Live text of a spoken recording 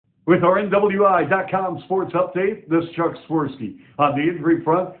With our NWI.com sports update, this is Chuck Swirsky. On the injury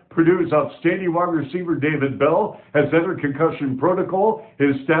front, Purdue's outstanding wide receiver David Bell has entered concussion protocol.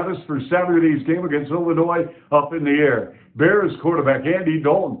 His status for Saturday's game against Illinois up in the air. Bears quarterback Andy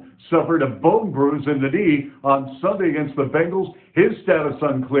Dalton suffered a bone bruise in the knee on Sunday against the Bengals. His status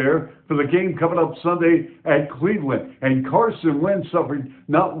unclear for the game coming up Sunday at Cleveland. And Carson Wentz suffered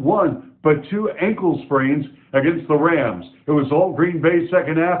not one, but two ankle sprains against the Rams. It was all Green Bay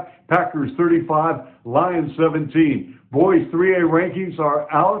second half. Packers 35, Lions 17. Boys 3A rankings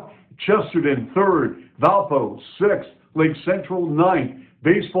are out. Chesterton 3rd, Valpo 6th, Lake Central 9th.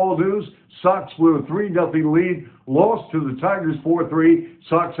 Baseball news, Sox blew a 3-0 lead, lost to the Tigers 4-3.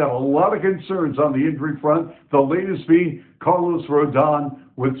 Sox have a lot of concerns on the injury front, the latest being Carlos Rodon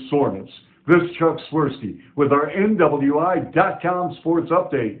with soreness. This is Chuck Swirsky with our NWI.com sports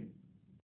update.